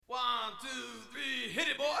1, 2, 3, hit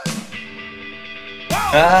it, boys.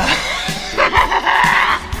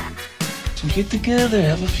 So get together,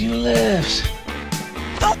 have a few laughs.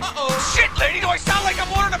 Uh-oh. Shit, lady, do I sound like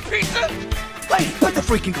I'm ordering a pizza? Lady, put the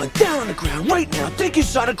freaking gun down on the ground right now. Take your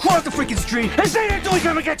son across the freaking street and say until he's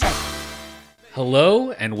gonna get you.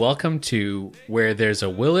 Hello, and welcome to Where There's a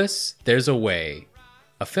Willis, There's a Way,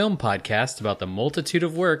 a film podcast about the multitude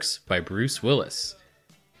of works by Bruce Willis.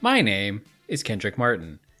 My name is Kendrick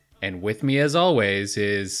Martin, and with me as always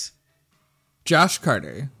is... Josh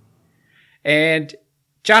Carter. And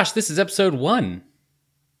Josh, this is episode 1.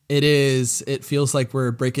 It is. It feels like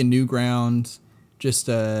we're breaking new ground, just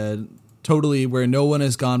totally where no one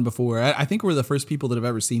has gone before. I think we're the first people that have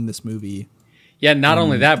ever seen this movie. Yeah, not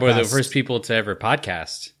only that, but we're the first people to ever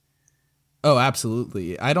podcast. Oh,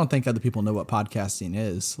 absolutely. I don't think other people know what podcasting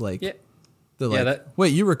is. Like, Yeah. they're Yeah, like,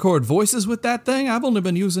 wait, you record voices with that thing? I've only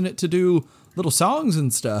been using it to do little songs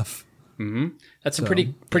and stuff. Mm-hmm. That's a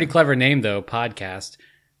pretty clever name, though, podcast.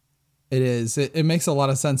 It is. It makes a lot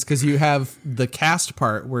of sense because you have the cast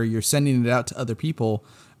part where you're sending it out to other people,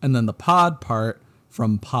 and then the pod part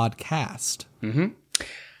from podcast. Mm-hmm.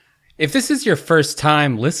 If this is your first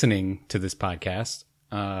time listening to this podcast,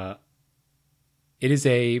 it is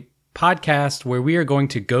a podcast where we are going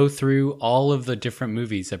to go through all of the different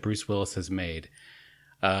movies that Bruce Willis has made.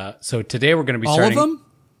 So today we're going to be starting... All of them?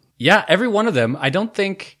 Yeah, every one of them. I don't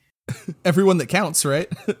think... Everyone that counts, right?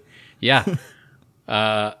 Yeah.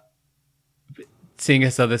 Seeing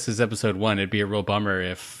as though this is episode 1, it'd be a real bummer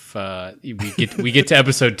if we get to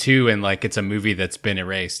episode 2 and like it's a movie that's been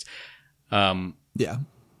erased. Yeah.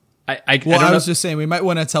 I was just saying we might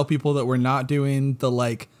want to tell people that we're not doing the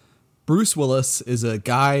like Bruce Willis is a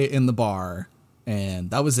guy in the bar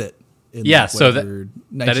and that was it. Yeah, so that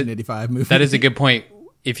 1985 movie. That is a good point.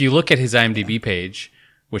 If you look at his IMDb page,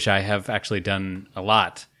 which I have actually done a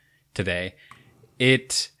lot today,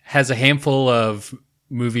 it has a handful of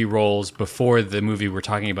movie roles before the movie we're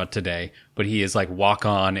talking about today, but he is like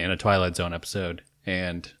walk-on in a Twilight Zone episode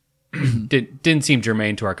and didn't seem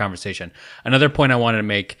germane to our conversation. Another point I wanted to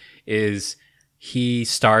make is he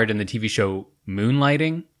starred in the TV show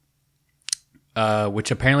Moonlighting, which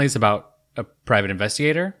apparently is about a private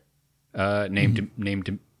investigator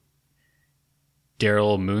named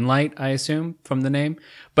Daryl Moonlight, I assume, from the name.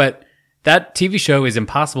 But that TV show is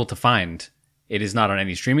impossible to find. It is not on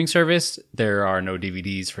any streaming service. There are no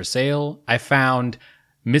DVDs for sale. I found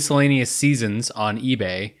miscellaneous seasons on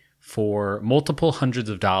eBay for multiple hundreds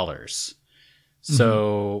of dollars.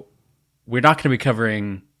 So we're not going to be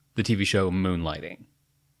covering the TV show Moonlighting.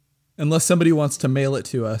 Unless somebody wants to mail it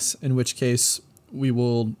to us, in which case we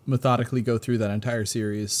will methodically go through that entire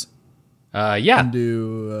series. Yeah. And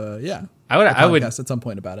do, I would at some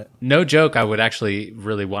point about it. No joke, I would actually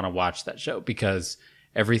really want to watch that show because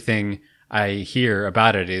everything I hear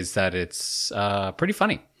about it is that it's pretty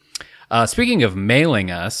funny. Speaking of mailing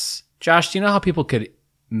us, Josh, do you know how people could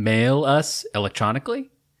mail us electronically?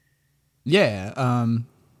 Yeah.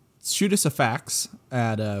 Shoot us a fax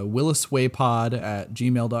at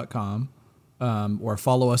williswaypod@gmail.com or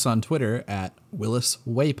follow us on Twitter at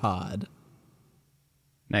williswaypod.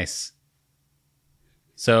 Nice.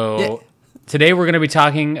 So today we're going to be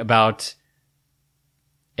talking about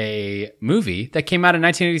a movie that came out in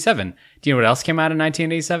 1987. Do you know what else came out in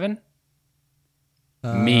 1987?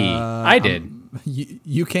 Me. I did.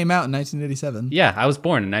 You came out in 1987. Yeah, I was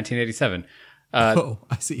born in 1987. I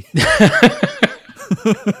see.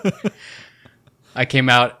 I came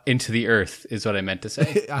out into the earth is what I meant to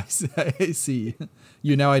say. I see.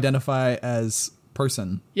 You now identify as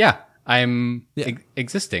person. Yeah, I'm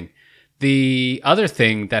existing. The other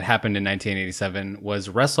thing that happened in 1987 was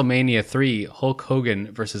WrestleMania 3, Hulk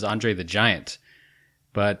Hogan versus Andre the Giant.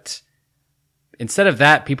 But instead of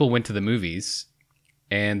that, people went to the movies,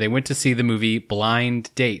 and they went to see the movie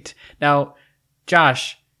Blind Date. Now,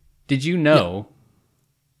 Josh, did you know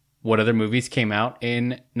what other movies came out in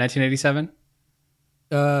 1987?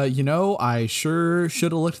 I sure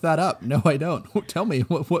should have looked that up. No, I don't. Tell me,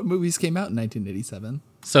 what movies came out in 1987?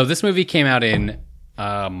 So this movie came out in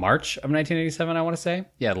March of 1987, I want to say.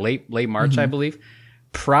 Yeah, late March, I believe.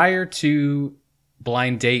 Prior to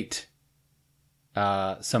Blind Date,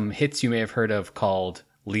 some hits you may have heard of called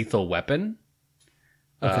Lethal Weapon,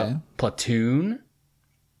 Platoon.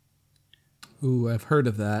 Ooh, I've heard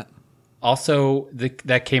of that. Also,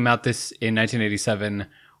 that came out in 1987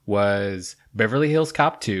 was Beverly Hills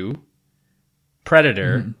Cop 2,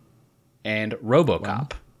 Predator, and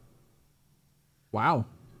RoboCop. Wow.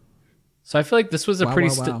 So I feel like this was a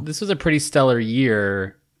pretty stellar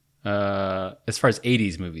year as far as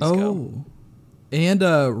 80s movies go. And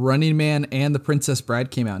Running Man and The Princess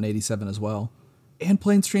Bride came out in 87 as well. And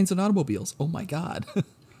Planes, Trains, and Automobiles. Oh my God.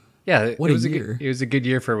 Yeah, What it a was year. it was a good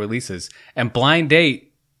year for releases. And Blind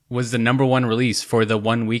Date was the number one release for the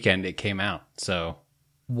one weekend it came out. So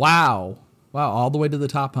Wow. All the way to the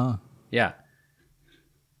top, huh? yeah.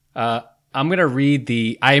 I'm going to read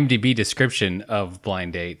the IMDb description of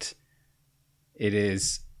Blind Date. It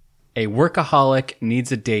is: a workaholic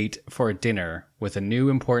needs a date for a dinner with a new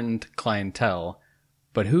important clientele,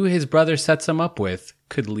 but who his brother sets him up with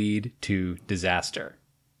could lead to disaster.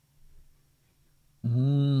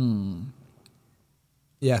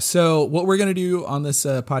 Yeah, so what we're going to do on this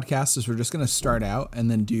podcast is we're just going to start out and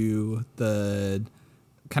then do the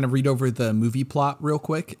kind of read over the movie plot real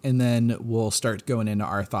quick, and then we'll start going into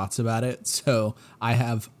our thoughts about it. So I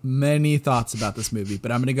have many thoughts about this movie,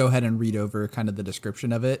 but I'm going to go ahead and read over kind of the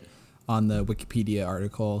description of it on the Wikipedia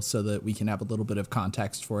article so that we can have a little bit of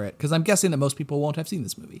context for it, because I'm guessing that most people won't have seen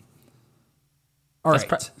this movie. All That's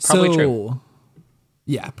right, probably true.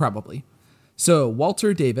 Yeah, probably. So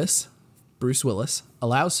Walter Davis, Bruce Willis,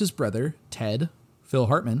 allows his brother, Ted, Phil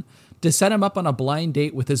Hartman, to set him up on a blind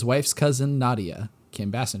date with his wife's cousin, Nadia,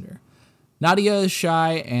 Kim Basinger. Nadia is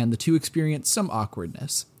shy, and the two experience some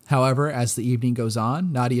awkwardness. However, as the evening goes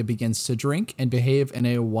on, Nadia begins to drink and behave in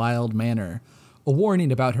a wild manner. A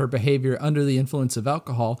warning about her behavior under the influence of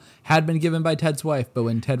alcohol had been given by Ted's wife, but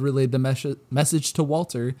when Ted relayed the message to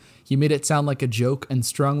Walter, he made it sound like a joke and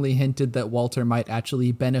strongly hinted that Walter might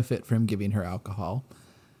actually benefit from giving her alcohol.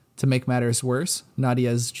 To make matters worse,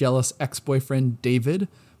 Nadia's jealous ex-boyfriend David,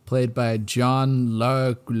 played by John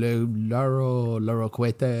Larroquette,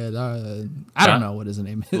 I don't know what his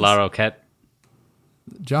name is. LaRoquette.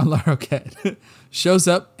 John Larroquette shows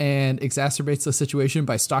up and exacerbates the situation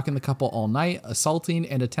by stalking the couple all night, assaulting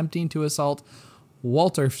and attempting to assault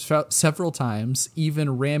Walter several times,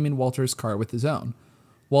 even ramming Walter's car with his own.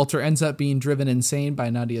 Walter ends up being driven insane by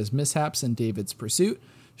Nadia's mishaps and David's pursuit.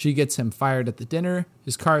 She gets him fired at the dinner.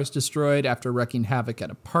 His car is destroyed after wreaking havoc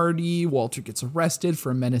at a party. Walter gets arrested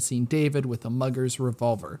for menacing David with a mugger's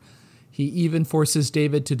revolver. He even forces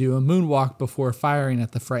David to do a moonwalk before firing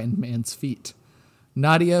at the frightened man's feet.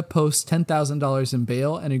 Nadia posts $10,000 in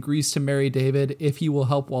bail and agrees to marry David if he will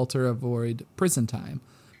help Walter avoid prison time.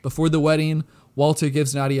 Before the wedding, Walter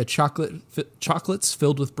gives Nadia chocolates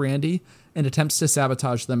filled with brandy and attempts to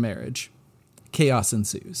sabotage the marriage. Chaos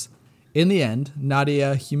ensues. In the end,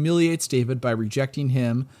 Nadia humiliates David by rejecting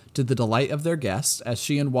him to the delight of their guests as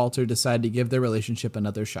she and Walter decide to give their relationship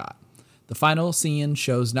another shot. The final scene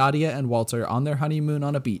shows Nadia and Walter on their honeymoon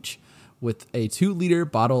on a beach, with a 2-liter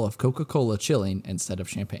bottle of Coca-Cola chilling instead of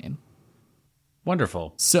champagne.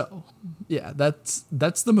 Wonderful. So, yeah, that's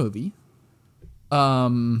the movie.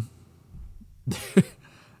 I've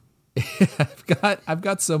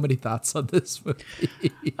got so many thoughts on this movie.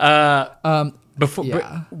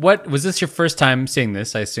 What was this your first time seeing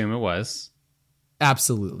this? I assume it was.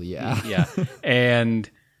 Absolutely, yeah. Yeah. And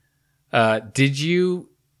did you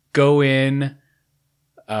go in?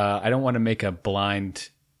 I don't want to make a blind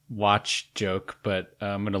watch joke, but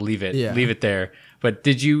I'm going to leave it there. But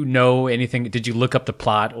did you know anything? Did you look up the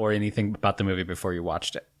plot or anything about the movie before you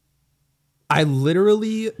watched it?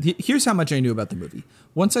 Here's how much I knew about the movie.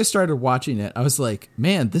 Once I started watching it, I was like,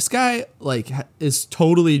 man, this guy is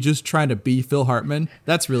totally just trying to be Phil Hartman.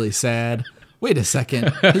 That's really sad. Wait a second.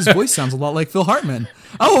 His voice sounds a lot like Phil Hartman.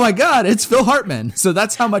 Oh my God, it's Phil Hartman. So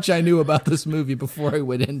that's how much I knew about this movie before I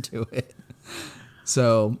went into it.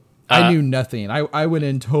 So I knew nothing. I went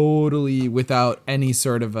in totally without any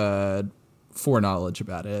sort of foreknowledge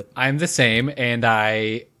about it. I'm the same, and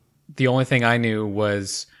the only thing I knew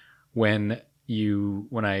was when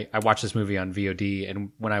I watched this movie on VOD,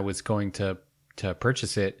 and when I was going to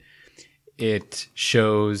purchase it, it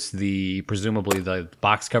shows presumably the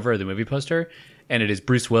box cover of the movie poster, and it is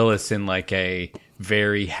Bruce Willis in like a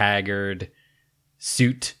very haggard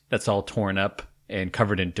suit that's all torn up and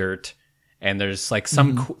covered in dirt. And there's like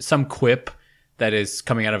some quip that is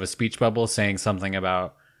coming out of a speech bubble saying something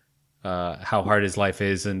about how hard his life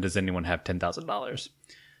is and does anyone have $10,000?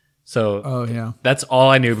 So that's all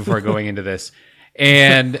I knew before going into this.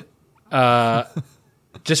 And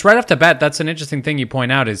just right off the bat, that's an interesting thing you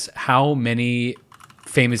point out is how many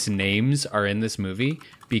famous names are in this movie,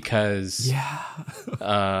 because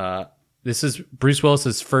this is Bruce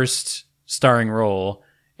Willis's first starring role,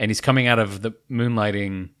 and he's coming out of the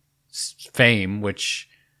Moonlighting fame, which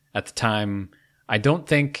at the time I don't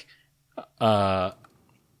think when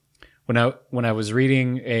I was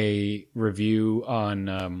reading a review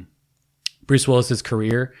on Bruce Willis's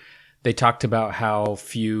career, they talked about how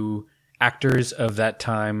few actors of that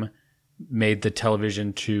time made the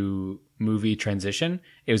television to movie transition.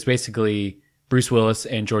 It was basically Bruce Willis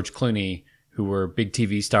and George Clooney, who were big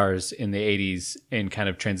TV stars in the 80s, and kind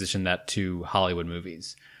of transitioned that to Hollywood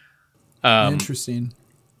movies. Interesting.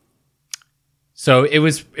 So it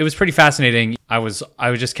was pretty fascinating.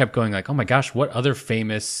 I just kept going like, oh my gosh, what other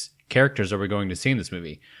famous characters are we going to see in this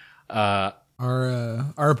movie?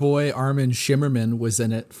 Our boy Armin Shimmerman was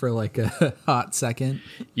in it for like a hot second.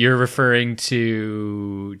 You're referring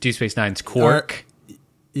to Deep Space Nine's Quark.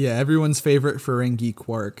 Yeah, everyone's favorite Ferengi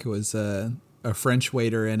Quark was a French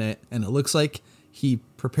waiter in it, and it looks like he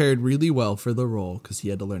prepared really well for the role because he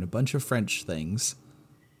had to learn a bunch of French things.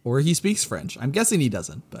 Or he speaks French. I'm guessing he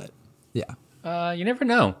doesn't, but yeah. You never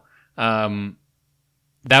know.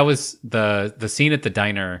 That was the scene at the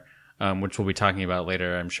diner, which we'll be talking about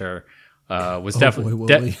later, I'm sure, was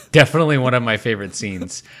definitely one of my favorite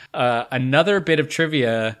scenes. Another bit of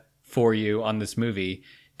trivia for you on this movie.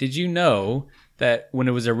 Did you know that when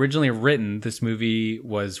it was originally written, this movie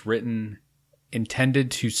was intended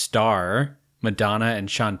to star Madonna and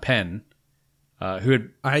Sean Penn,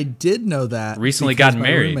 I did know that. Recently got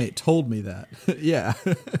married. My roommate told me that. Yeah.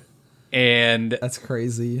 And that's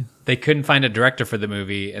crazy. They couldn't find a director for the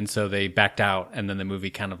movie, and so they backed out, and then the movie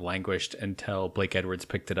kind of languished until Blake Edwards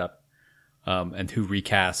picked it up, and who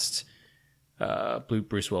recast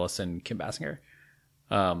Bruce Willis and Kim Basinger.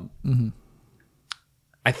 I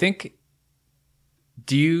think.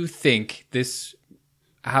 Do you think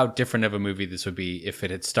how different of a movie this would be if it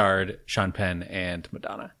had starred Sean Penn and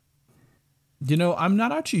Madonna? I'm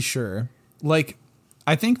not actually sure. Like,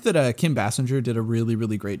 I think that Kim Basinger did a really,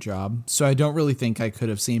 really great job. So I don't really think I could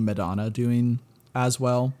have seen Madonna doing as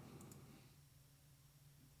well.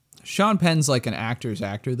 Sean Penn's like an actor's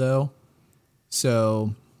actor, though.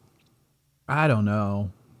 So I don't know.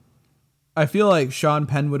 I feel like Sean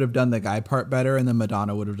Penn would have done the guy part better, and then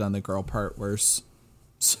Madonna would have done the girl part worse.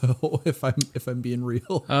 So if I'm being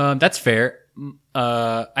real, that's fair.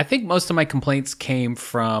 I think most of my complaints came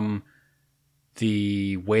from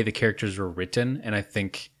the way the characters were written, and I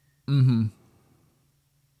think the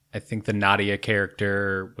Nadia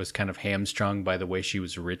character was kind of hamstrung by the way she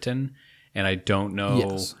was written, and I don't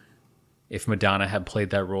know if Madonna had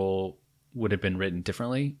played that role would have been written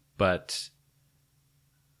differently. But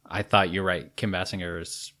I thought you're right. Kim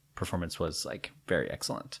Basinger's performance was like very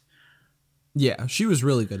excellent. Yeah, she was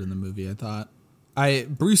really good in the movie, I thought.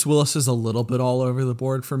 Bruce Willis is a little bit all over the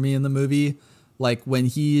board for me in the movie. Like, when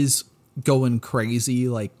he's going crazy,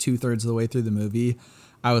 like, 2/3 of the way through the movie,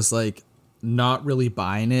 I was, like, not really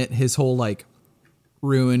buying it. His whole, like,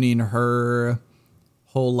 ruining her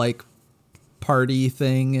whole, like, party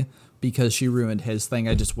thing because she ruined his thing.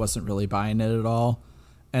 I just wasn't really buying it at all.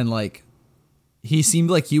 And, like, he seemed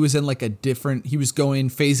like he was in, like, he was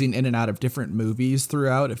phasing in and out of different movies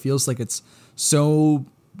throughout. It feels like it's so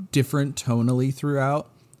different tonally throughout,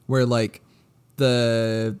 where like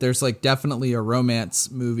there's like definitely a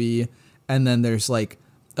romance movie, and then there's like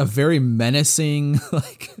a very menacing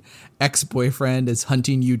like ex-boyfriend is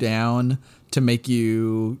hunting you down to make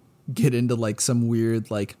you get into like some weird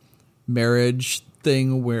like marriage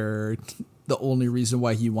thing where the only reason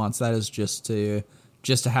why he wants that is just to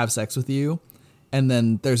have sex with you. And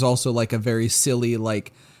then there's also like a very silly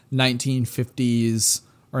like 1950s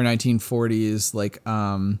or 1940s like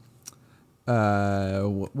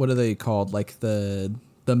what are they called, like the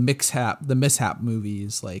mishap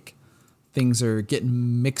movies, like things are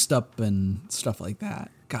getting mixed up and stuff like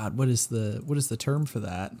that. God, what is the term for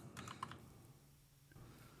that?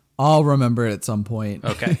 I'll remember it at some point.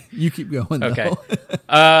 Okay. You keep going. Okay.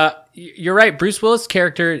 Though. You're right. Bruce Willis'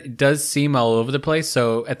 character does seem all over the place.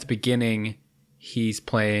 So at the beginning, he's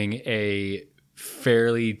playing a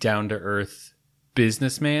fairly down-to-earth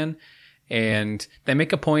businessman, and they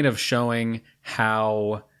make a point of showing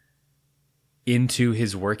how into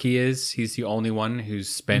his work he is. He's the only one who's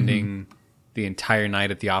spending the entire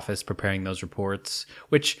night at the office preparing those reports,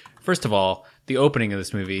 which, first of all, the opening of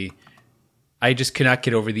this movie, I just cannot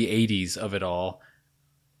get over the 80s of it all.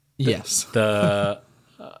 Yes.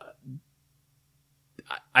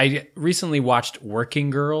 I recently watched Working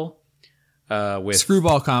Girl with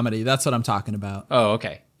screwball comedy. That's what I'm talking about. Oh,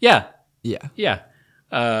 okay. Yeah. Yeah. Yeah.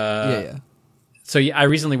 Yeah. So I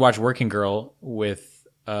recently watched Working Girl with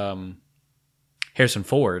Harrison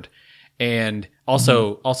Ford, and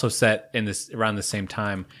also set in this around the same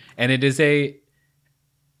time. And it is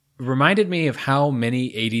reminded me of how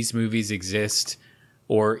many 80s movies exist,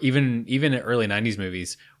 or even early 90s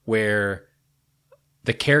movies, where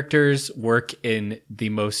the characters work in the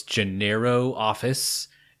most gennaro office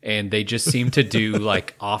and they just seem to do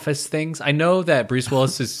like office things. I know that Bruce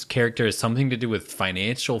Willis's character has something to do with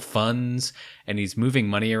financial funds, and he's moving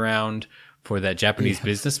money around for that Japanese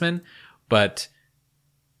businessman. But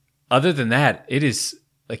other than that, it is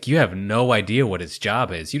like you have no idea what his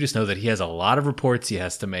job is. You just know that he has a lot of reports he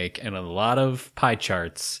has to make and a lot of pie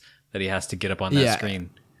charts that he has to get up on that screen.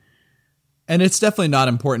 And it's definitely not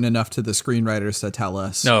important enough to the screenwriters to tell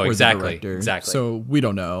us. No, or exactly, the director, exactly. So we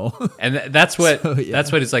don't know. And that's what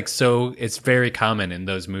that's what is like. So it's very common in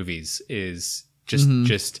those movies. Is just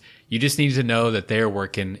you just need to know that they're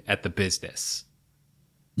working at the business.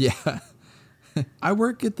 Yeah, I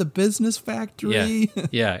work at the business factory.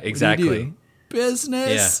 Yeah, exactly.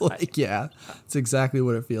 Business, Yeah. It's exactly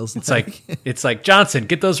what it feels It's like. It's like Johnson,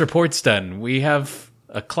 get those reports done. We have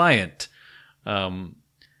a client.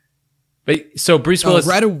 But so Bruce Willis,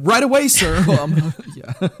 right away, sir.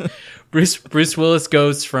 Bruce Willis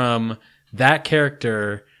goes from that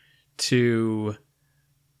character to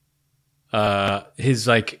his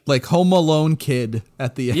like Home Alone kid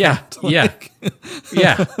at the end. Yeah.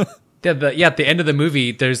 At the end of the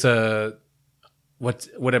movie, there's it's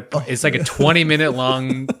like a 20-minute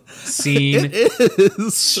long scene. It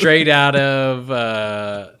is straight out of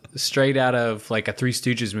like a Three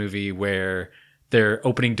Stooges movie where they're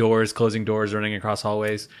opening doors, closing doors, running across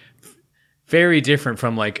hallways. Very different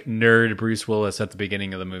from like nerd Bruce Willis at the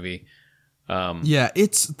beginning of the movie.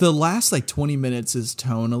 It's the last like 20 minutes is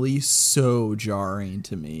tonally so jarring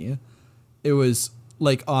to me. It was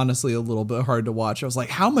like honestly a little bit hard to watch. I was like,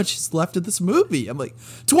 how much is left of this movie? I'm like,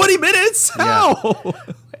 20 minutes? How?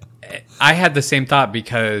 Yeah. I had the same thought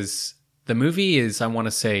because the movie is, I want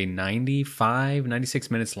to say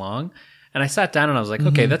 96 minutes long. And I sat down and I was like,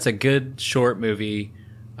 okay, that's a good short movie.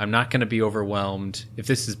 I'm not going to be overwhelmed. If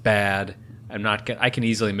this is bad, I can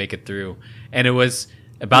easily make it through. And it was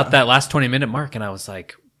about that last 20-minute mark. And I was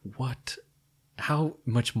like, what? How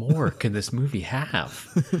much more can this movie have?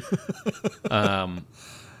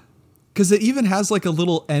 Because it even has like a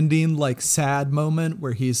little ending, like sad moment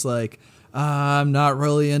where he's like, I'm not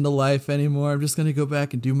really into life anymore. I'm just going to go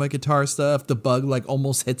back and do my guitar stuff. The bug like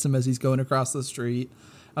almost hits him as he's going across the street.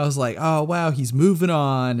 I was like, oh, wow, he's moving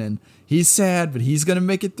on and he's sad, but he's going to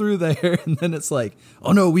make it through there. And then it's like,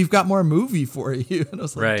 oh, no, we've got more movie for you. And I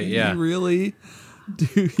was like, do you really?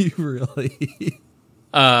 Do you really?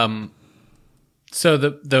 So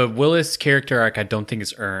the Willis character arc I don't think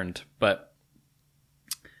is earned. But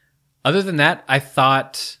other than that, I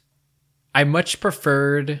thought I much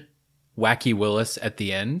preferred Wacky Willis at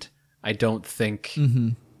the end. I don't think...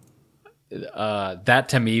 that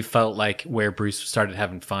to me felt like where Bruce started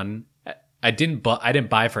having fun. I didn't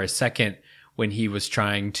buy for a second when he was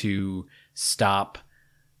trying to stop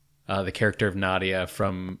the character of Nadia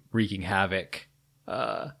from wreaking havoc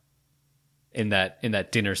in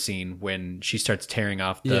that dinner scene when she starts tearing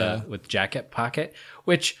off with jacket pocket.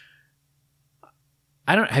 Which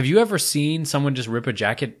have you ever seen someone just rip a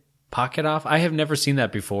jacket pocket off? I have never seen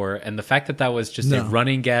that before, and the fact that was just a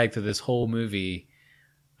running gag through this whole movie,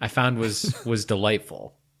 I found was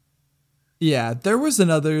delightful. Yeah, there was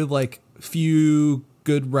another like few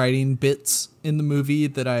good writing bits in the movie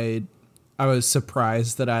that I was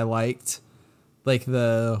surprised that I liked. Like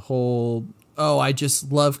the whole I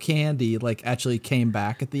just love candy like actually came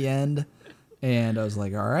back at the end, and I was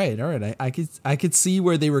like, all right, I could see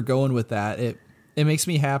where they were going with that. It makes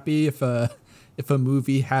me happy if a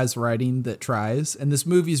movie has writing that tries, and this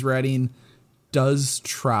movie's writing does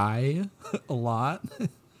try a lot.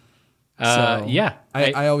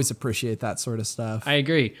 I always appreciate that sort of stuff. I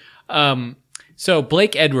agree. So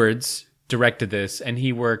Blake Edwards directed this, and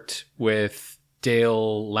he worked with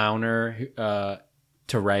Dale Launer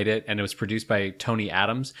to write it, and it was produced by Tony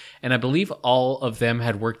Adams. And I believe all of them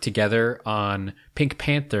had worked together on Pink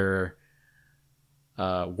Panther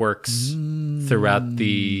works throughout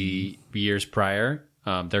the years prior.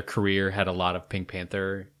 Their career had a lot of Pink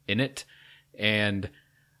Panther in it, and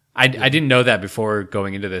I didn't know that before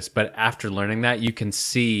going into this, but after learning that, you can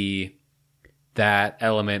see that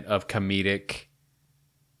element of comedic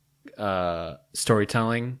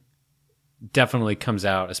storytelling definitely comes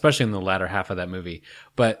out, especially in the latter half of that movie.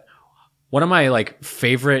 But one of my like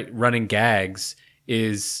favorite running gags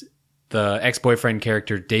is the ex-boyfriend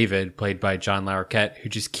character David, played by John Larroquette, who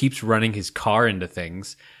just keeps running his car into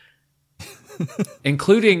things,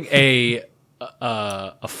 including a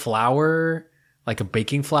flour, like a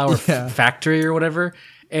baking flour factory or whatever.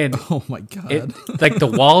 And oh my God, like the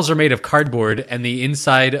walls are made of cardboard and the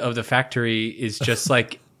inside of the factory is just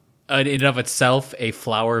like in and of itself a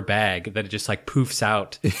flour bag that just like poofs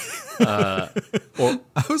out. I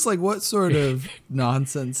was like, what sort of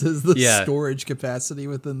nonsense is the Yeah. storage capacity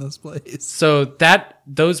within this place? So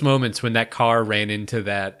those moments when that car ran into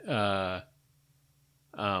that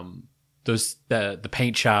the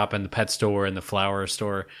paint shop and the pet store and the flower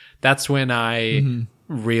store, that's when I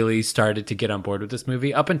really started to get on board with this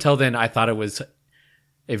movie. Up until then, I thought it was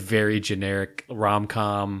a very generic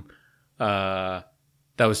rom-com that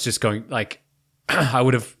was just going like I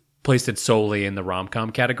would have placed it solely in the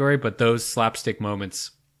rom-com category, but those slapstick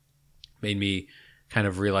moments made me kind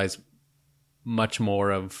of realize much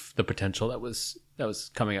more of the potential that was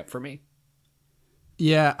coming up for me.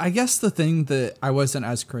 Yeah, I guess the thing that I wasn't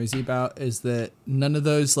as crazy about is that none of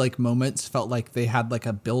those like moments felt like they had like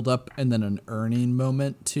a build up and then an earning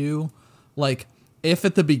moment too. Like if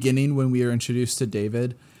at the beginning when we were introduced to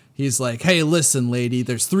David, he's like, "Hey, listen, lady,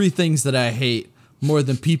 there's 3 things that I hate more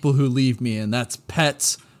than people who leave me, and that's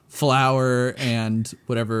pets, flour, and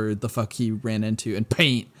whatever the fuck he ran into, and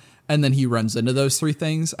paint." And then he runs into those 3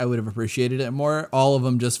 things, I would have appreciated it more. All of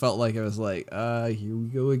them just felt like it was like, here we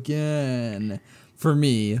go again for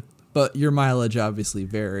me. But your mileage obviously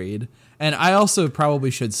varied. And I also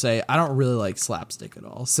probably should say, I don't really like slapstick at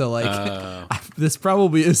all. So like, this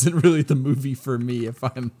probably isn't really the movie for me if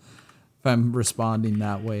I'm responding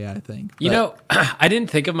that way, I think. You know, I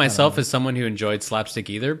didn't think of myself as someone who enjoyed slapstick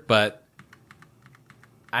either, but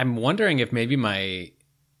I'm wondering if maybe my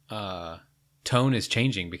tone is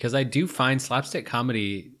changing, because I do find slapstick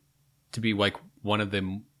comedy to be like one of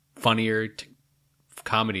the funnier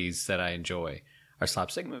comedies that I enjoy are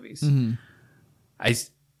slapstick movies. Mm-hmm.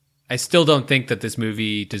 I still don't think that this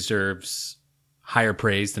movie deserves higher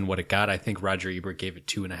praise than what it got. I think Roger Ebert gave it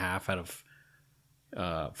 2.5 out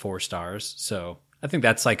of 4 stars. So I think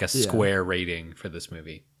that's like a square rating for this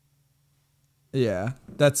movie. Yeah,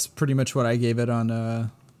 that's pretty much what I gave it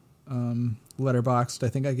on Letterboxd. I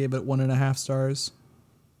think I gave it 1.5 stars.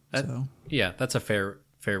 Yeah, that's a fair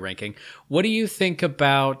ranking. What do you think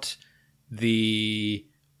about the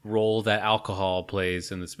role that alcohol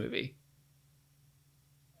plays in this movie?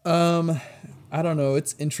 I don't know.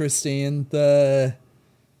 It's interesting. I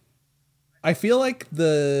feel like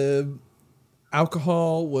the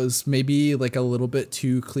alcohol was maybe like a little bit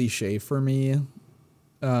too cliche for me.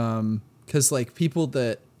 'Cause like people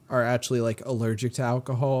that are actually like allergic to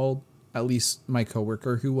alcohol, at least my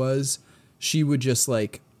coworker who was, she would just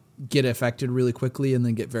like get affected really quickly and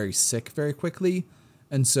then get very sick very quickly.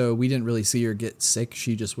 And so we didn't really see her get sick.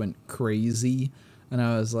 She just went crazy. And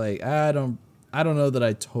I was like, I don't know that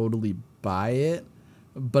I totally buy it,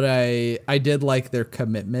 but I did like their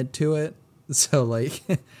commitment to it. So like,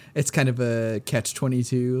 it's kind of a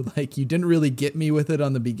catch-22. Like you didn't really get me with it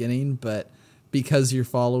on the beginning, but because you're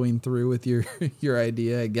following through with your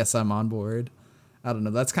idea, I guess I'm on board. I don't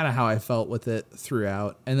know. That's kind of how I felt with it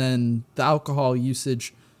throughout. And then the alcohol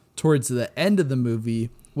usage towards the end of the movie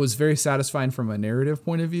was very satisfying from a narrative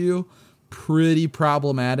point of view, pretty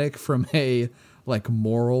problematic from a like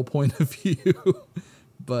moral point of view.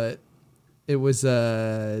 But it was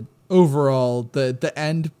overall the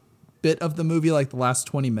end bit of the movie, like the last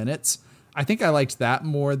 20 minutes, I think I liked that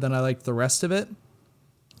more than I liked the rest of it.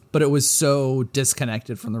 But it was so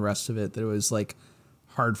disconnected from the rest of it that it was like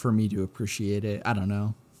hard for me to appreciate it. I don't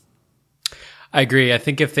know. I agree. I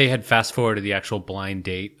think if they had fast forwarded the actual blind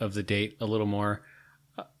date of the date a little more,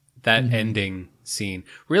 that ending scene,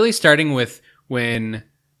 really starting with when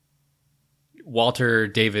Walter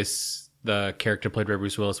Davis, the character played by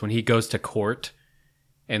Bruce Willis, when he goes to court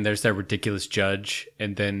and there's that ridiculous judge,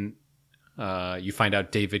 and then you find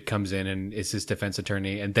out David comes in and is his defense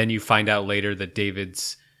attorney, and then you find out later that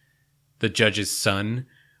David's the judge's son,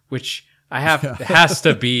 which has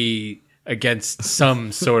to be against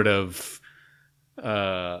some sort of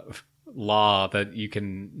law that you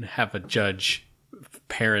can have a judge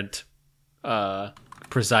parent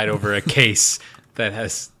preside over a case that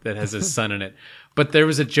has his son in it. But there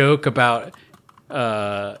was a joke about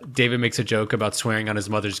David makes a joke about swearing on his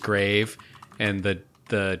mother's grave, and the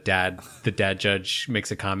dad judge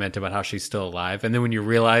makes a comment about how she's still alive. And then when you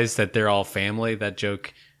realize that they're all family, that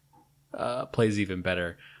joke plays even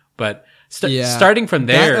better. But starting from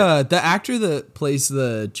there, the actor that plays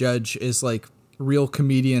the judge is like real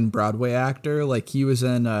comedian Broadway actor. Like he was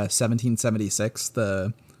in 1776,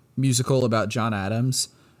 the musical about John Adams,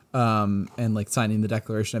 and like signing the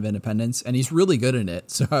Declaration of Independence, and he's really good in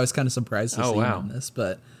it. So I was kind of surprised to see him in this,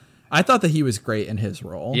 but I thought that he was great in his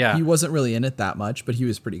role. Yeah, he wasn't really in it that much, but he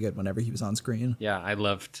was pretty good whenever he was on screen. Yeah, I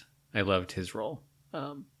loved his role.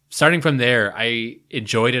 Starting from there, I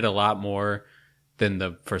enjoyed it a lot more than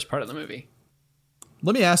the first part of the movie.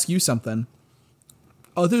 Let me ask you something.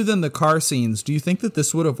 Other than the car scenes, do you think that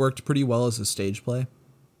this would have worked pretty well as a stage play?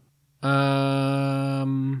 I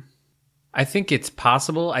think it's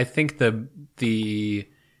possible. I think the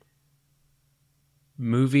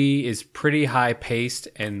movie is pretty high paced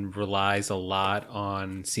and relies a lot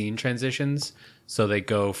on scene transitions. So they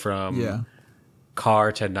go from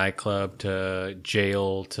car to nightclub to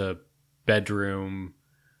jail to bedroom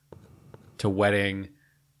to wedding.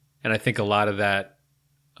 And I think a lot of that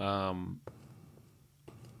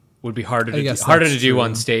would be harder to do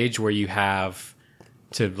on stage, where you have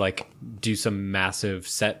to like do some massive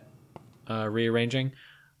set rearranging.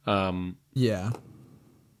 Yeah.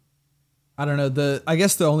 I don't know. I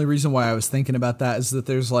guess the only reason why I was thinking about that is that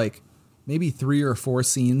there's like maybe 3 or 4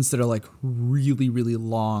 scenes that are like really, really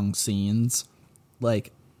long scenes,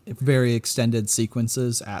 like very extended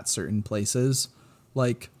sequences at certain places.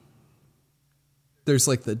 Like there's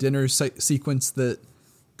like the dinner sequence that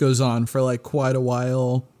goes on for like quite a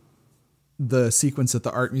while. The sequence at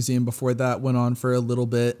the art museum before that went on for a little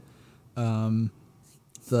bit. The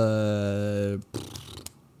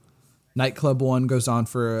nightclub one goes on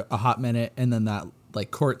for a hot minute, and then that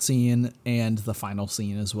like court scene and the final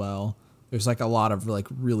scene as well. There's like a lot of like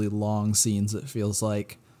really long scenes, it feels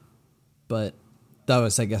like, but that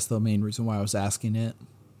was, I guess, the main reason why I was asking it.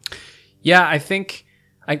 Yeah, I think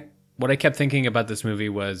what I kept thinking about this movie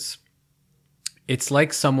was it's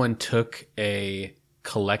like someone took a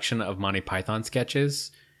collection of Monty Python sketches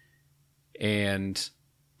and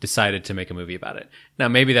decided to make a movie about it. Now,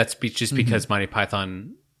 maybe that's just because Monty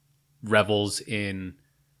Python revels in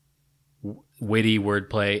witty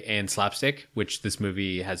wordplay and slapstick, which this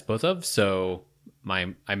movie has both of. So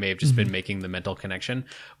I may have just been making the mental connection.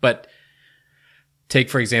 But take,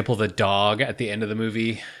 for example, the dog at the end of the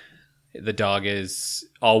movie. The dog is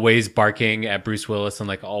always barking at Bruce Willis and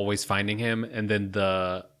like always finding him. And then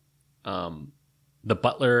the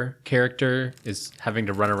butler character is having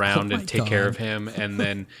to run around and take care of him. And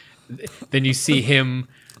then you see him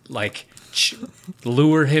like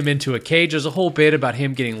lure him into a cage. There's a whole bit about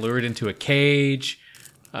him getting lured into a cage.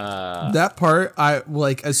 That part, I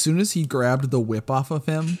like, as soon as he grabbed the whip off of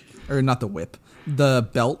him, or not the whip, the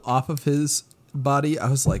belt off of his body, I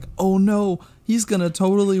was like, oh no, he's gonna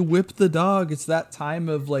totally whip the dog. It's that time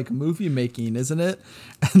of like movie making, isn't it?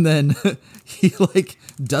 And then he like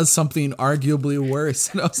does something arguably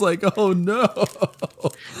worse, and I was like, oh no,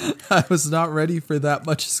 I was not ready for that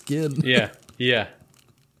much skin. Yeah.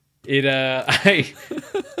 It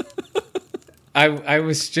I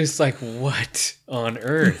was just like, what on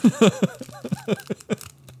earth?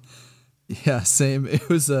 Yeah, same. It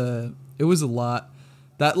was a lot.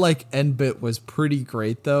 That like end bit was pretty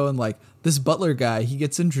great though, and like this butler guy, he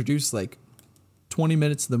gets introduced like 20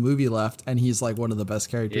 minutes of the movie left, and he's like one of the best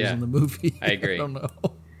characters in the movie. I agree. I don't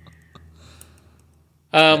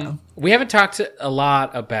know. We haven't talked a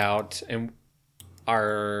lot about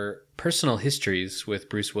our personal histories with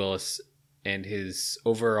Bruce Willis and his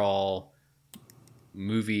overall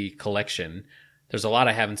movie collection. There's a lot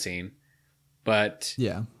I haven't seen, but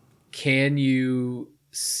yeah, can you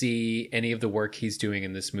see any of the work he's doing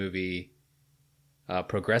in this movie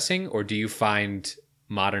progressing, or do you find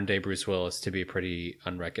modern day Bruce Willis to be pretty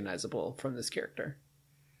unrecognizable from this character?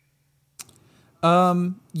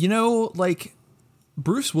 You know, like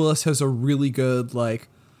Bruce Willis has a really good like,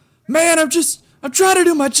 man, I'm trying to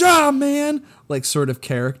do my job, man, like sort of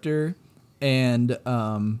character, and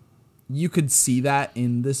you could see that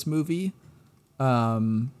in this movie.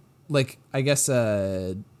 Like I guess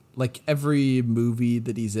like every movie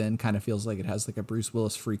that he's in kind of feels like it has like a Bruce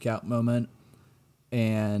Willis freak out moment,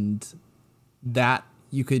 and that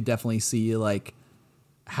you could definitely see like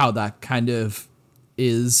how that kind of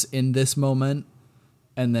is in this moment,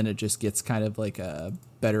 and then it just gets kind of like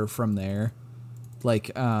better from there.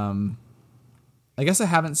 Like I guess I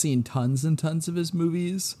haven't seen tons and tons of his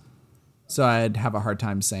movies, so I'd have a hard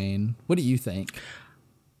time saying. What do you think?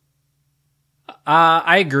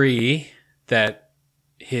 I agree that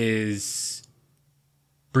his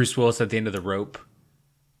Bruce Willis at the end of the rope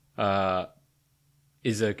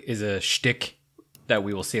is a shtick that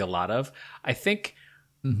we will see a lot of. I think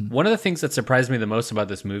one of the things that surprised me the most about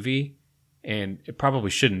this movie, and it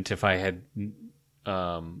probably shouldn't if I had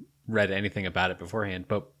read anything about it beforehand,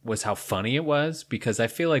 but was how funny it was. Because I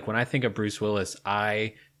feel like when I think of Bruce Willis,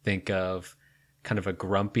 I think of kind of a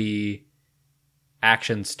grumpy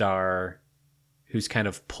action star who's kind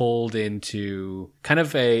of pulled into kind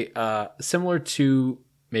of a similar to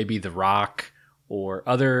maybe The Rock or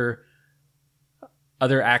other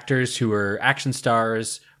actors who are action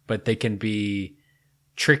stars, but they can be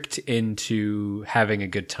tricked into having a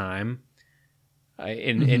good time.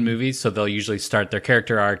 in movies. So they'll usually start their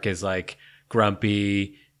character arc as like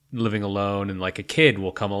grumpy, living alone, and like a kid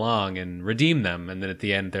will come along and redeem them, and then at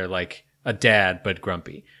the end they're like a dad but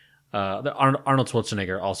grumpy. Arnold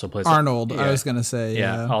Schwarzenegger also plays Arnold. I was gonna say,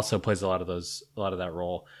 also plays a lot of that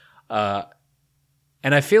role.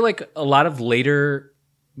 And I feel like a lot of later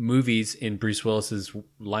movies in Bruce Willis's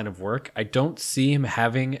line of work, I don't see him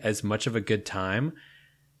having as much of a good time.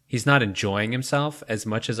 He's not enjoying himself as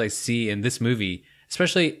much as I see in this movie,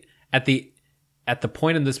 especially at the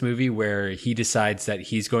point in this movie where he decides that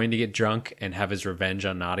he's going to get drunk and have his revenge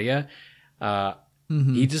on Nadia.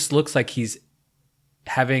 He just looks like he's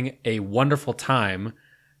having a wonderful time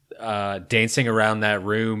dancing around that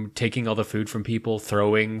room, taking all the food from people,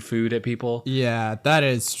 throwing food at people. Yeah, that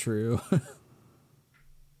is true.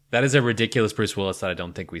 That is a ridiculous Bruce Willis that I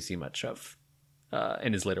don't think we see much of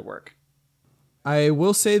in his later work. I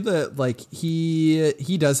will say that like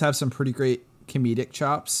he does have some pretty great comedic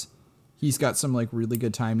chops. He's got some like really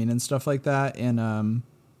good timing and stuff like that. And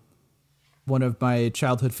one of my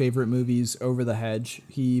childhood favorite movies, Over the Hedge,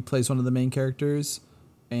 he plays one of the main characters,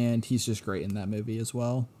 and he's just great in that movie as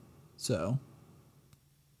well. So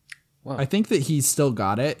wow. I think that he's still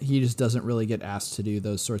got it. He just doesn't really get asked to do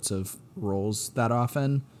those sorts of roles that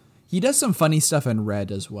often. He does some funny stuff in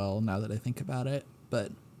Red as well, now that I think about it.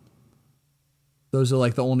 But those are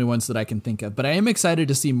like the only ones that I can think of. But I am excited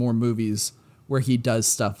to see more movies where he does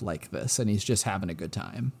stuff like this and he's just having a good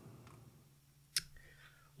time.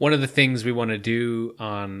 One of the things we want to do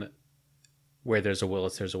on Where There's a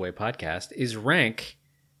Willis, There's a Way podcast is rank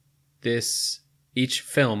each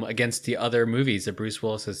film against the other movies that Bruce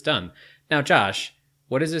Willis has done. Now, Josh,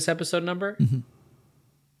 what is this episode number?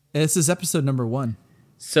 This is episode number 1.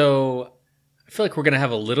 So I feel like we're going to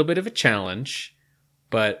have a little bit of a challenge,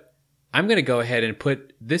 but I'm going to go ahead and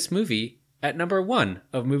put this movie at number 1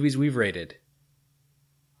 of movies we've rated.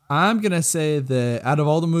 I'm going to say that out of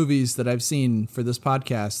all the movies that I've seen for this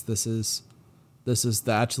podcast, this is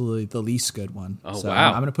actually the least good one. Oh, so wow.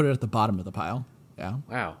 I'm going to put it at the bottom of the pile. Yeah.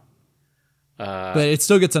 Wow. But it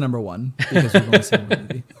still gets a number 1 because we've only seen one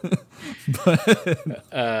movie.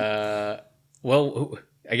 Well,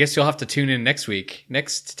 I guess you'll have to tune in next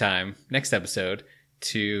episode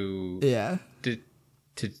to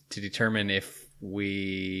determine if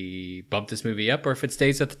we bump this movie up or if it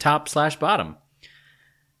stays at the top/bottom.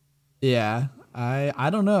 Yeah, I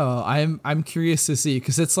don't know. I'm curious to see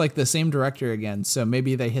because it's like the same director again. So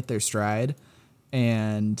maybe they hit their stride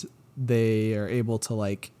and they are able to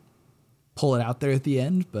like pull it out there at the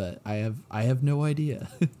end. But I have no idea.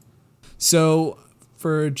 So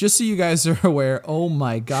just so you guys are aware, oh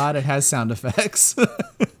my God, it has sound effects.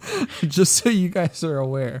 Just so you guys are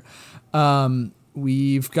aware,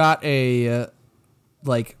 we've got a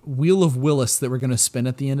like Wheel of Willis that we're going to spin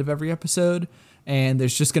at the end of every episode. And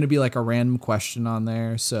there's just going to be like a random question on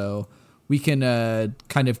there. So we can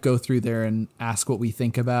kind of go through there and ask what we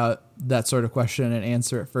think about that sort of question and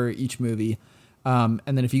answer it for each movie. And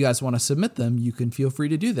then if you guys want to submit them, you can feel free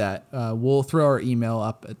to do that. We'll throw our email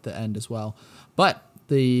up at the end as well. But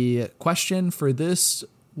the question for this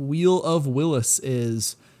Wheel of Willis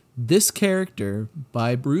is, this character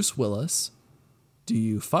by Bruce Willis, do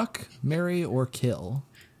you fuck, marry, or kill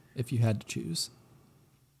if you had to choose?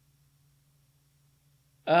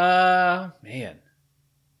 Man,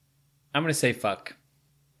 I'm gonna say fuck.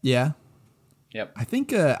 Yeah. Yep. I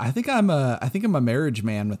think I'm a marriage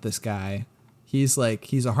man with this guy. He's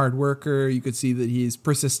a hard worker. You could see that he's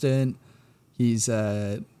persistent. He's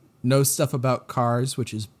knows stuff about cars,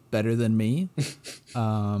 which is better than me.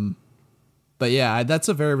 But yeah, that's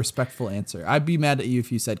a very respectful answer. I'd be mad at you if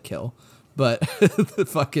you said kill, but the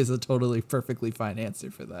fuck is a totally perfectly fine answer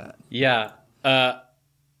for that. Yeah.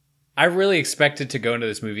 I really expected to go into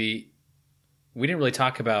this movie. We didn't really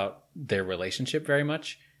talk about their relationship very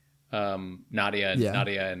much. Nadia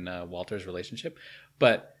and Walter's relationship.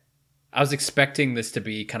 But I was expecting this to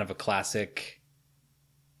be kind of a classic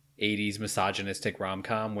 80s misogynistic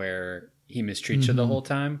rom-com where he mistreats her the whole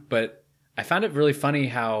time. But I found it really funny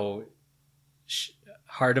how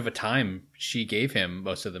hard of a time she gave him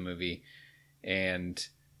most of the movie. And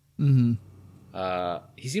he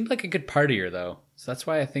seemed like a good partier, though. So that's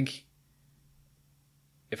why I think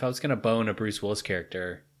if I was gonna bone a Bruce Willis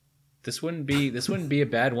character, this wouldn't be a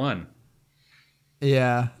bad one.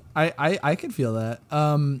 Yeah, I could feel that.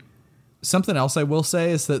 Something else I will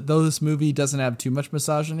say is that though this movie doesn't have too much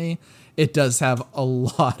misogyny, it does have a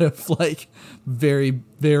lot of like very,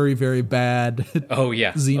 very, very bad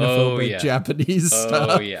xenophobic Japanese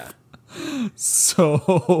stuff. Oh yeah.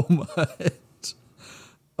 So much.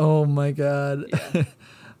 Oh my God. Yeah.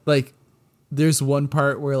 Like there's one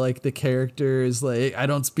part where like the character is like, I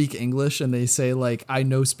don't speak English, and they say like, I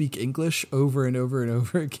know speak English over and over and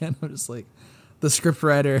over again. I'm just like, the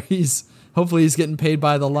scriptwriter, hopefully he's getting paid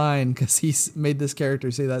by the line, because he's made this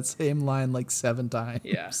character say that same line like 7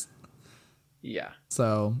 times. Yeah.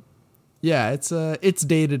 So yeah, it's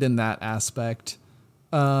dated in that aspect.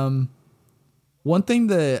 One thing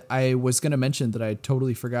that I was going to mention that I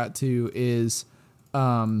totally forgot to is,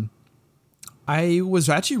 I was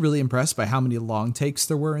actually really impressed by how many long takes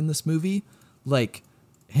there were in this movie. Like,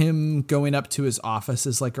 him going up to his office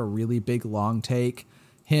is like a really big long take.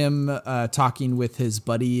 Him talking with his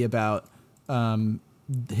buddy about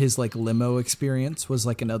his like limo experience was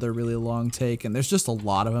like another really long take. And there's just a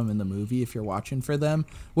lot of them in the movie if you're watching for them,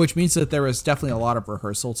 which means that there was definitely a lot of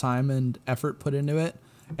rehearsal time and effort put into it.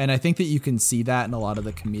 And I think that you can see that in a lot of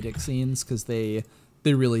the comedic scenes, because they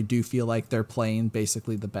really do feel like they're playing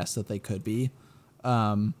basically the best that they could be.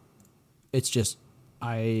 It's just,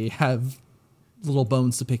 I have little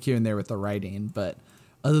bones to pick here and there with the writing, but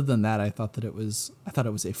other than that, I thought it was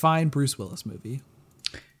a fine Bruce Willis movie.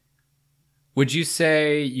 Would you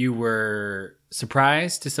say you were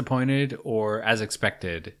surprised, disappointed, or as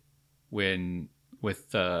expected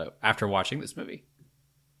after watching this movie?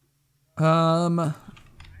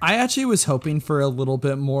 I actually was hoping for a little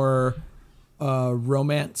bit more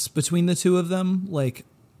romance between the two of them. Like,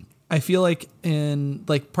 I feel like in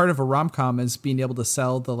like part of a rom-com is being able to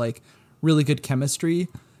sell the like really good chemistry,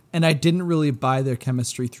 and I didn't really buy their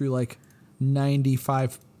chemistry through like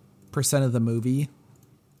 95% of the movie.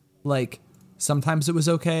 Like, sometimes it was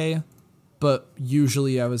okay, but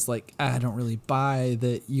usually I was like, I don't really buy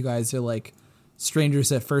that you guys are like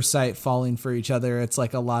strangers at first sight falling for each other. It's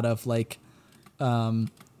like a lot of like them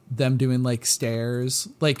doing like stares,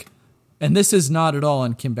 like, and this is not at all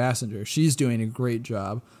on Kim Basinger. She's doing a great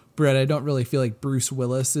job, but I don't really feel like Bruce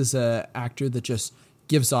Willis is a actor that just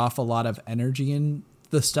gives off a lot of energy in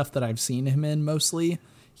the stuff that I've seen him in. Mostly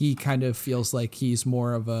he kind of feels like he's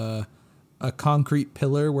more of a concrete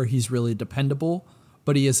pillar where he's really dependable,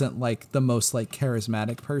 but he isn't like the most like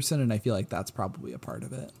charismatic person. And I feel like that's probably a part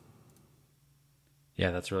of it.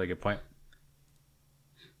 Yeah, that's a really good point.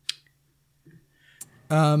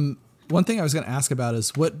 One thing I was going to ask about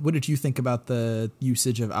is what did you think about the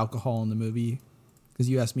usage of alcohol in the movie? Because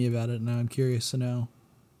you asked me about it, and now I'm curious to know.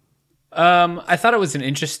 I thought it was an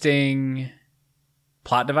interesting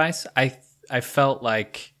plot device. I felt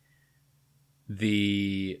like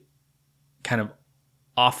the kind of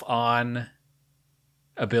off-on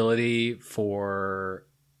ability for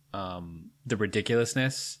the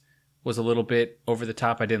ridiculousness was a little bit over the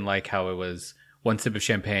top. I didn't like how it was one sip of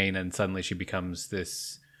champagne and suddenly she becomes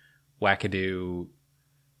this wackadoo,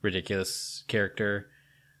 ridiculous character.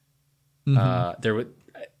 Mm-hmm.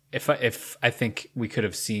 If I think we could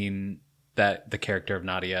have seen that the character of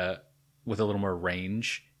Nadia with a little more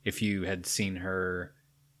range, if you had seen her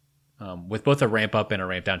with both a ramp up and a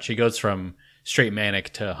ramp down. She goes from straight manic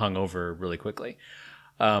to hungover really quickly.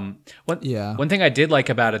 One thing I did like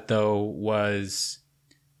about it though was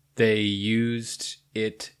they used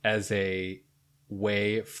it as a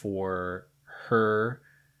way for her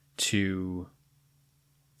to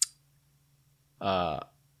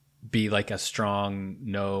be like a strong,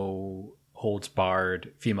 no holds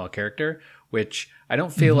barred female character, which I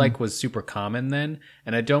don't feel like was super common then.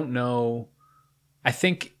 And I don't know, I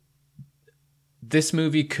think this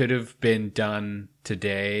movie could have been done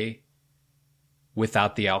today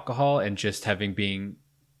without the alcohol and just being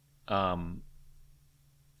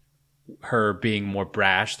her being more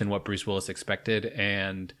brash than what Bruce Willis expected.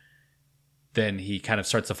 And then he kind of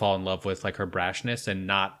starts to fall in love with like her brashness and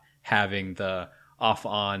not having the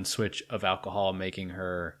off-on switch of alcohol making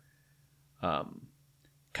her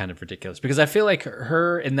kind of ridiculous. Because I feel like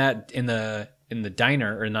her in the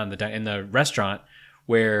diner, or not in the diner, in the restaurant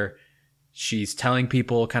where she's telling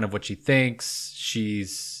people kind of what she thinks,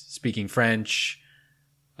 she's speaking French,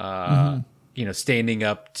 standing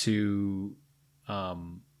up to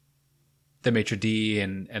the maitre d'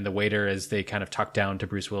 and the waiter as they kind of talk down to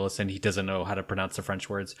Bruce Willis and he doesn't know how to pronounce the French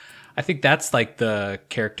words. I think that's like the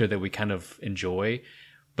character that we kind of enjoy.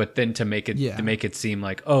 But then to make it seem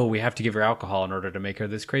like, oh, we have to give her alcohol in order to make her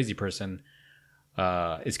this crazy person,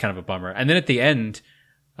 is kind of a bummer. And then at the end,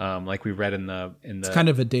 like we read in the it's kind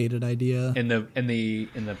of a dated idea in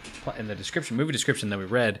the description, movie description that we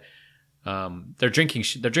read, they're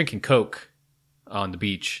drinking Coke on the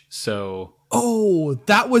beach. So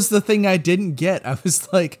that was the thing I didn't get. I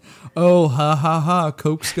was like, oh, ha ha ha,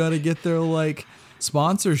 Coke's got to get their like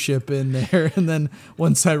sponsorship in there. And then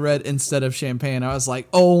once I read instead of champagne, I was like,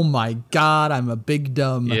 oh my God, I'm a big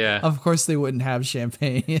dumb. Yeah. Of course they wouldn't have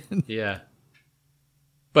champagne. Yeah.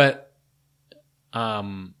 But,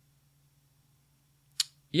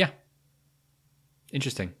 yeah.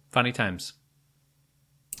 Interesting. Funny times.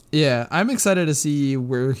 Yeah, I'm excited to see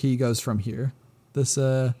where he goes from here. This,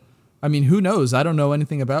 I mean, who knows? I don't know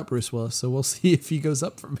anything about Bruce Willis, so we'll see if he goes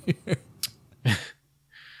up from here.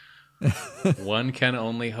 One can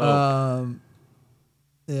only hope.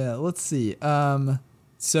 Yeah, let's see.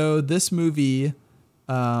 So this movie,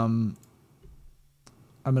 I'm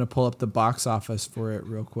going to pull up the box office for it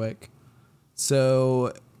real quick.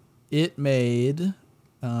 So it made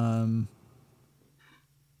 39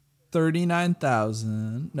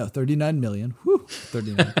 million. Whew,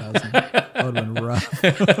 39,000. That would have been rough.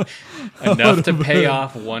 Enough to pay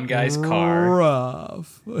off one guy's car.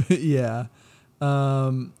 Rough. Yeah.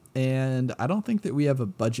 And I don't think that we have a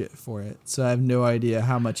budget for it, so I have no idea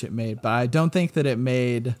how much it made. But I don't think that it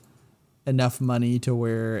made enough money to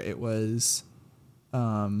where it was,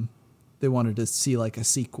 they wanted to see like a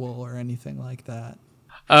sequel or anything like that.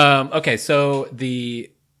 Okay, so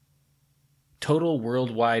the total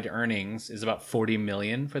worldwide earnings is about 40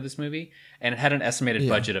 million for this movie, and it had an estimated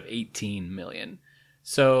budget of 18 million.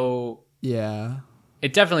 So yeah,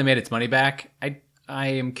 it definitely made its money back. I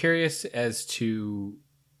am curious as to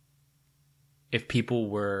if people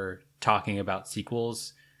were talking about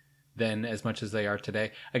sequels then as much as they are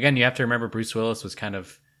today. Again, you have to remember Bruce Willis was kind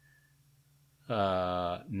of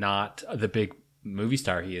not the big movie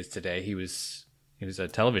star he is today. He was a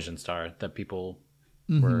television star that people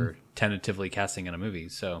were tentatively casting in a movie.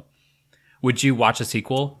 So would you watch a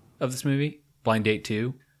sequel of this movie, Blind Date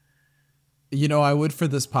 2? You know, I would for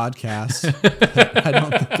this podcast. I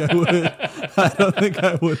don't think I would. I don't think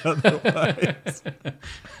I would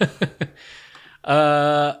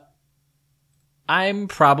otherwise. I'm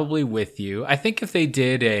probably with you. I think if they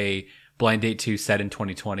did a Blind Date 2 set in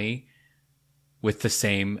 2020 with the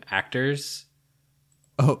same actors,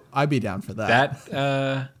 oh, I'd be down for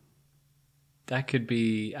that. That could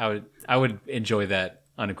be. I would enjoy that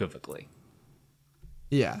unequivocally.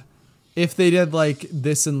 Yeah. If they did like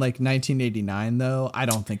this in like 1989, though, I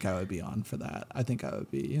don't think I would be on for that. I think I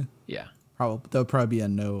would be. Yeah. That'll probably be a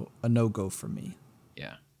no go for me.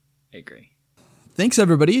 Yeah, I agree. Thanks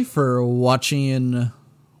everybody for watching.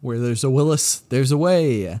 Where there's a Willis, there's a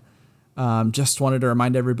way. Just wanted to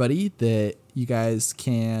remind everybody that you guys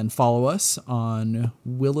can follow us on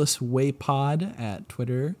Willis Way Pod at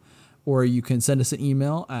Twitter, or you can send us an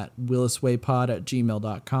email at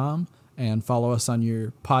williswaypod@gmail.com and follow us on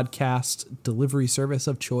your podcast delivery service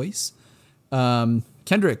of choice.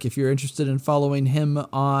 Kendrick, if you're interested in following him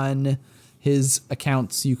on his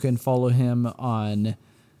accounts, you can follow him on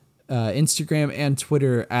Instagram and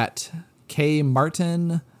Twitter at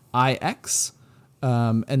KMartinIX.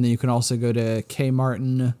 And then you can also go to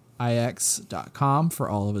kmartinix.com for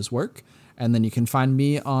all of his work. And then you can find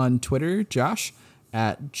me on Twitter, Josh,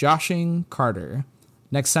 at Joshing Carter.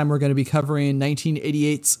 Next time we're going to be covering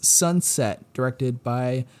 1988's Sunset, directed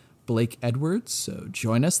by Blake Edwards. So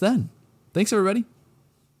join us then. Thanks, everybody.